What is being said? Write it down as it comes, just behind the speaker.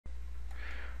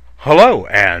Hello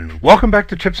and welcome back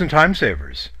to Tips and Time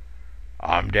Savers.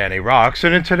 I'm Danny Rocks,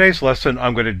 and in today's lesson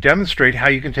I'm going to demonstrate how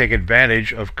you can take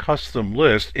advantage of custom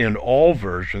lists in all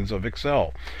versions of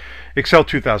Excel. Excel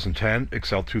 2010,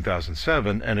 Excel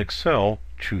 2007, and Excel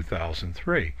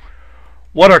 2003.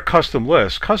 What are custom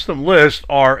lists? Custom lists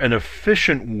are an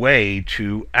efficient way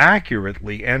to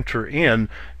accurately enter in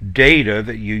data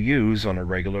that you use on a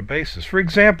regular basis. For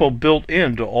example, built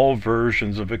into all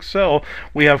versions of Excel,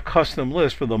 we have custom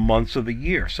lists for the months of the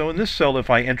year. So in this cell, if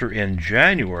I enter in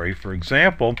January, for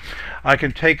example, I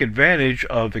can take advantage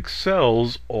of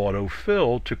Excel's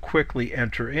autofill to quickly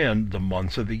enter in the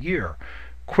months of the year,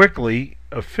 quickly,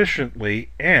 efficiently,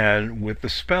 and with the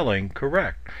spelling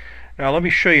correct. Now let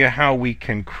me show you how we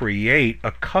can create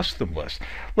a custom list.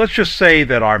 Let's just say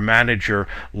that our manager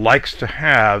likes to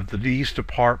have these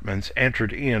departments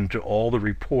entered into all the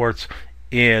reports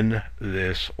in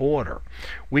this order.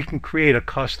 We can create a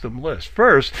custom list.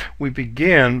 First, we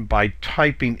begin by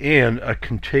typing in a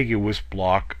contiguous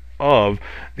block of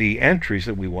the entries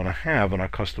that we want to have on our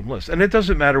custom list. And it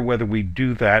doesn't matter whether we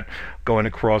do that going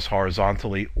across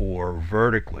horizontally or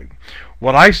vertically.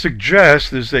 What I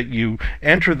suggest is that you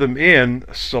enter them in,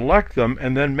 select them,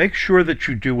 and then make sure that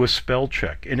you do a spell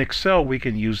check. In Excel, we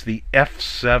can use the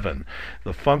F7,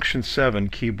 the function 7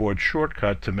 keyboard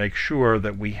shortcut, to make sure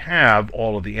that we have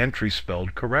all of the entries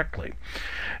spelled correctly.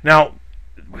 Now,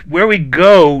 where we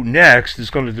go next is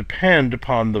going to depend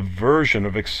upon the version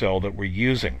of Excel that we're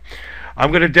using. I'm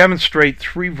going to demonstrate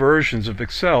 3 versions of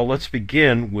Excel. Let's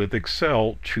begin with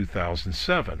Excel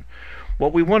 2007.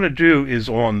 What we want to do is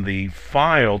on the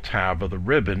File tab of the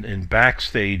ribbon in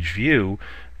Backstage View,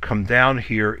 come down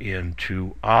here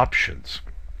into Options.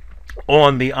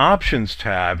 On the Options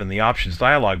tab in the Options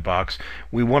dialog box,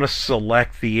 we want to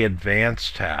select the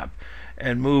Advanced tab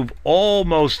and move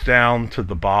almost down to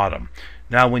the bottom.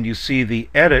 Now when you see the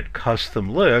Edit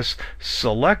Custom List,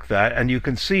 select that and you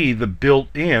can see the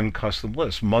built-in custom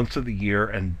list, months of the year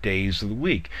and days of the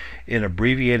week, in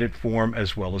abbreviated form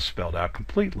as well as spelled out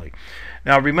completely.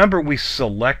 Now remember, we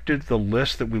selected the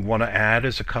list that we want to add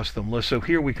as a custom list, so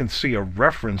here we can see a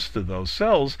reference to those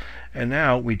cells, and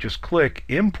now we just click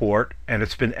Import and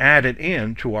it's been added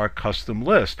in to our custom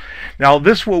list. Now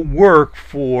this will work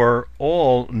for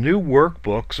all new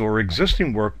workbooks or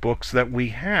existing workbooks that we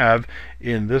have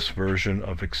in this version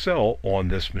of Excel on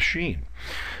this machine.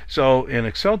 So in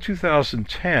Excel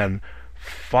 2010,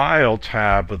 File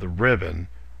tab of the ribbon,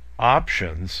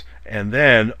 Options, and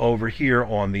then over here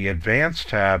on the Advanced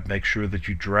tab, make sure that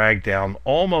you drag down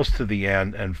almost to the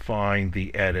end and find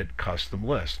the Edit Custom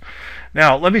List.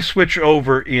 Now let me switch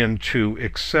over into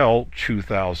Excel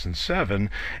 2007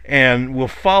 and we'll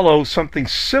follow something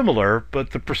similar,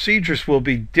 but the procedures will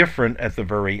be different at the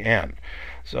very end.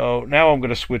 So now I'm going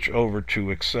to switch over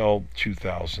to Excel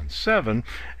 2007,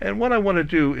 and what I want to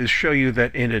do is show you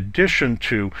that in addition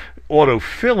to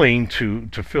auto-filling to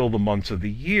fill the months of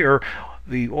the year,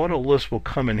 the auto list will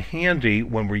come in handy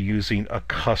when we're using a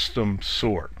custom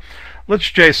sort.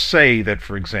 Let's just say that,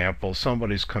 for example,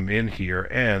 somebody's come in here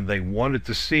and they wanted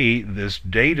to see this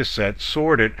data set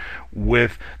sorted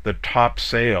with the top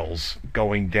sales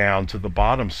going down to the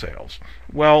bottom sales.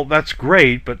 Well, that's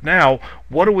great, but now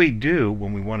what do we do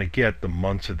when we want to get the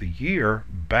months of the year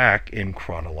back in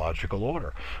chronological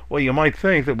order? Well, you might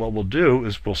think that what we'll do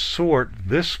is we'll sort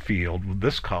this field,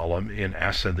 this column, in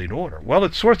ascending order. Well,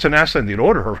 it sorts in ascending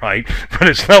order, right? But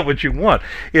it's not what you want.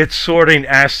 It's sorting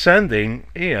ascending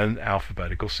in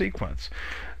alphabetical sequence.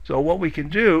 So what we can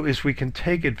do is we can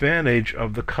take advantage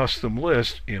of the custom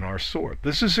list in our sort.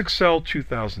 This is Excel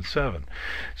 2007.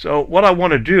 So what I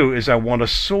want to do is I want to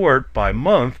sort by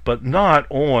month, but not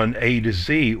on A to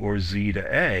Z or Z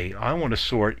to A. I want to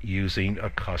sort using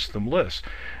a custom list.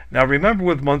 Now remember,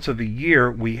 with months of the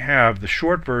year, we have the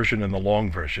short version and the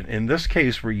long version. In this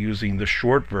case, we're using the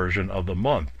short version of the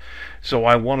month. So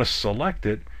I want to select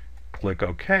it, click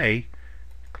OK,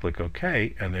 click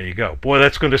OK, and there you go. Boy,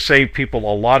 that's going to save people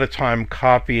a lot of time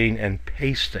copying and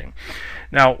pasting.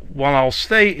 Now, while I'll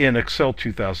stay in Excel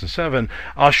 2007,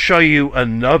 I'll show you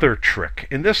another trick.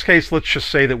 In this case, let's just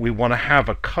say that we want to have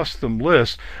a custom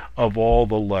list of all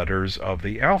the letters of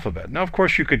the alphabet. Now, of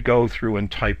course, you could go through and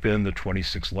type in the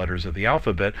 26 letters of the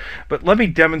alphabet, but let me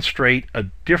demonstrate a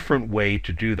different way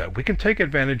to do that. We can take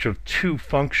advantage of 2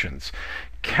 functions,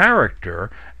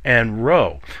 character and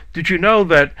row. Did you know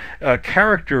that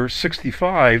character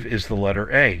 65 is the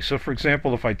letter A? So for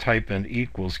example, if I type in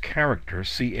equals character,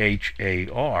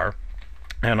 C-H-A-R,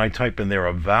 and I type in there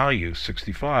a value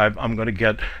 65, I'm going to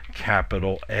get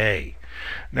capital A.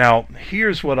 Now,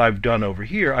 here's what I've done over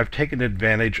here. I've taken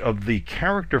advantage of the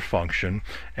character function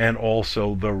and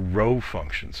also the row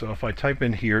function. So if I type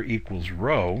in here equals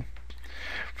row,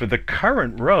 for the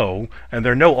current row, and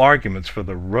there are no arguments for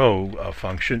the row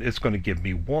function, it's going to give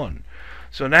me 1.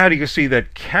 So now you can see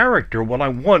that character, what I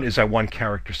want is I want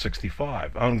character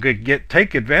 65. I'm going to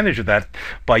take advantage of that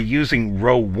by using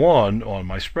row 1 on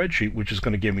my spreadsheet, which is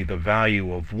going to give me the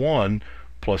value of 1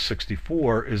 plus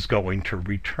 64 is going to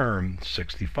return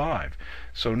 65.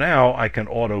 So now I can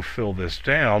autofill this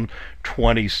down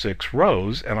 26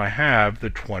 rows, and I have the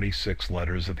 26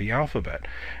 letters of the alphabet.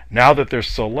 Now that they're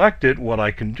selected, what I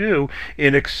can do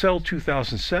in Excel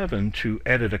 2007 to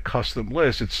edit a custom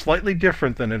list, it's slightly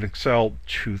different than in Excel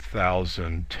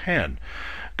 2010.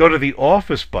 Go to the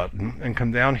Office button and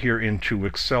come down here into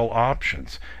Excel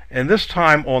Options. And this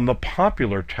time on the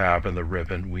Popular tab in the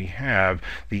ribbon, we have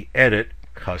the Edit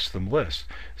Custom List.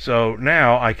 So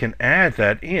now I can add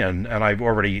that in, and I've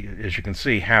already, as you can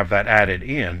see, have that added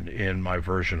in my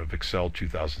version of Excel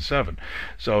 2007.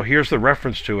 So here's the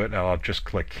reference to it, and I'll just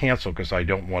click Cancel because I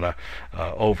don't want to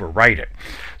overwrite it.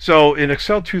 So in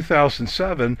Excel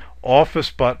 2007, Office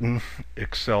button,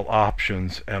 Excel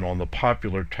Options, and on the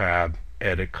Popular tab,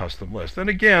 Edit Custom List. And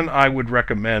again, I would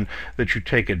recommend that you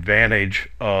take advantage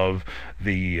of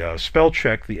the spell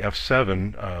check, the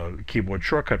F7 keyboard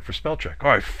shortcut for spell check.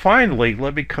 All right, finally,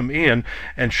 let me come in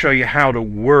and show you how to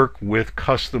work with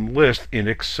custom list in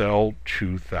Excel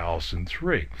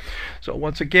 2003. So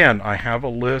once again, I have a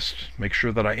list. Make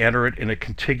sure that I enter it in a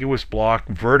contiguous block,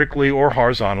 vertically or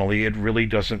horizontally. It really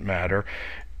doesn't matter.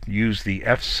 Use the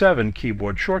F7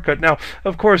 keyboard shortcut. Now,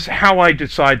 of course, how I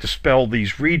decide to spell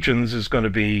these regions is going to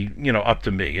be, up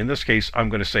to me. In this case, I'm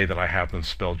going to say that I have them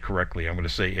spelled correctly. I'm going to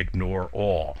say ignore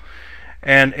all.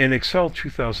 And in Excel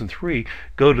 2003,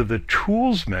 go to the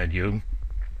Tools menu,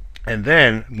 and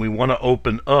then we want to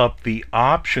open up the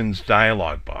Options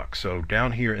dialog box. So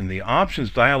down here in the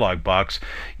Options dialog box,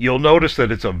 you'll notice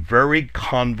that it's a very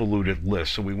convoluted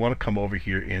list. So we want to come over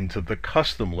here into the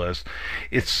Custom List.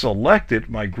 It's selected,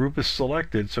 my group is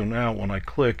selected, so now when I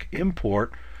click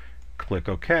Import, click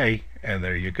OK, and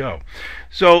there you go.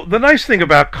 So the nice thing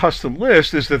about custom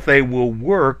lists is that they will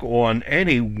work on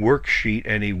any worksheet,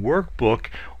 any workbook,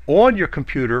 on your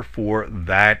computer for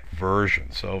that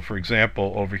version. So for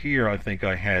example, over here I think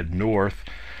I had North,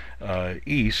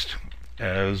 East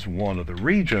as one of the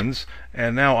regions,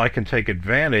 and now I can take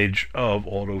advantage of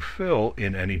autofill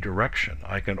in any direction.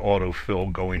 I can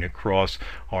autofill going across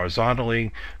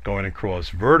horizontally, going across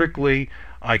vertically.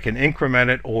 I can increment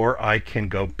it, or I can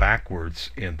go backwards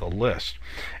in the list.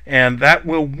 And that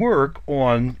will work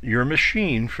on your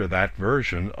machine for that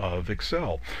version of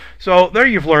Excel. So there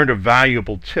you've learned a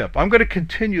valuable tip. I'm going to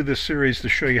continue this series to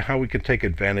show you how we can take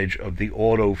advantage of the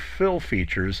autofill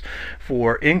features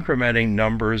for incrementing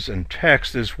numbers and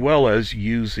text, as well as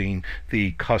using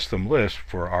the custom list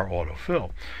for our autofill.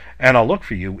 And I'll look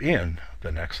for you in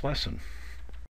the next lesson.